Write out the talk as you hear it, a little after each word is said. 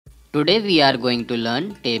Today we are going to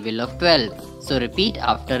learn table of 12. So repeat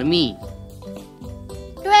after me.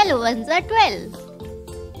 12 ones are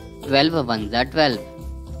 12. 12 ones are 12.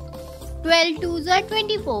 12 twos are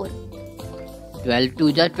 24. 12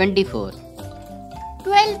 twos are 24.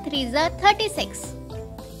 12 threes are 36.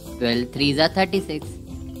 12 threes are 36.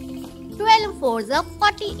 12 fours are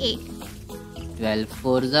 48. 12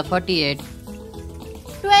 fours are 48.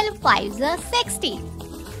 12 fives are 60.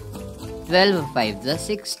 12 fives are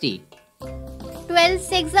 60. 12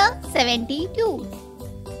 sixes are 72.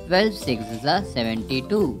 12 sixes are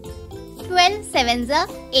 72. 12 sevens are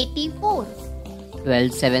 84.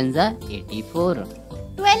 12 sevens are 84.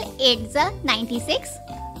 12 eights are 96.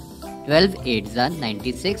 12 eights are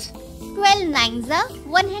 96. 12 nines are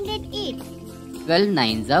 108. 12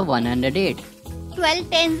 nines are 108. 12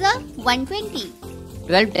 tens are 120.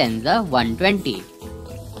 12 tens are 120.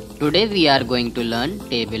 Today we are going to learn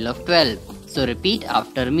table of 12. So repeat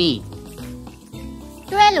after me.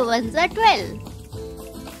 12 ones are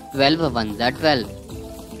 12. 12 ones are 12.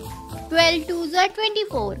 12 twos are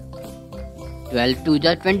 24. 12 twos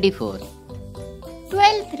are 24.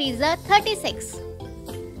 12 threes are 36.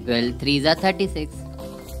 12 threes are 36.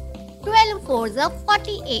 12 fours are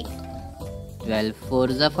 48. 12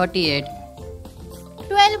 fours are 48.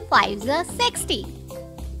 12 fives are 60.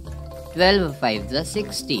 12 fives are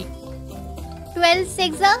 60. 12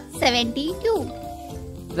 sixes are 72.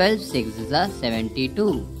 12 sixes are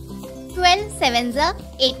 72. 12 sevens are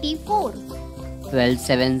 84. 12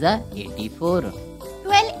 sevens are 84.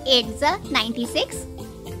 12 eights are 96.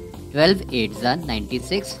 12 eights are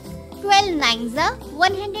 96. 12 nines are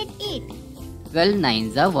 108. 12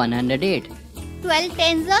 nines are 108. 12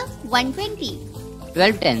 tens are 120.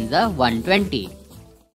 12 tens are 120.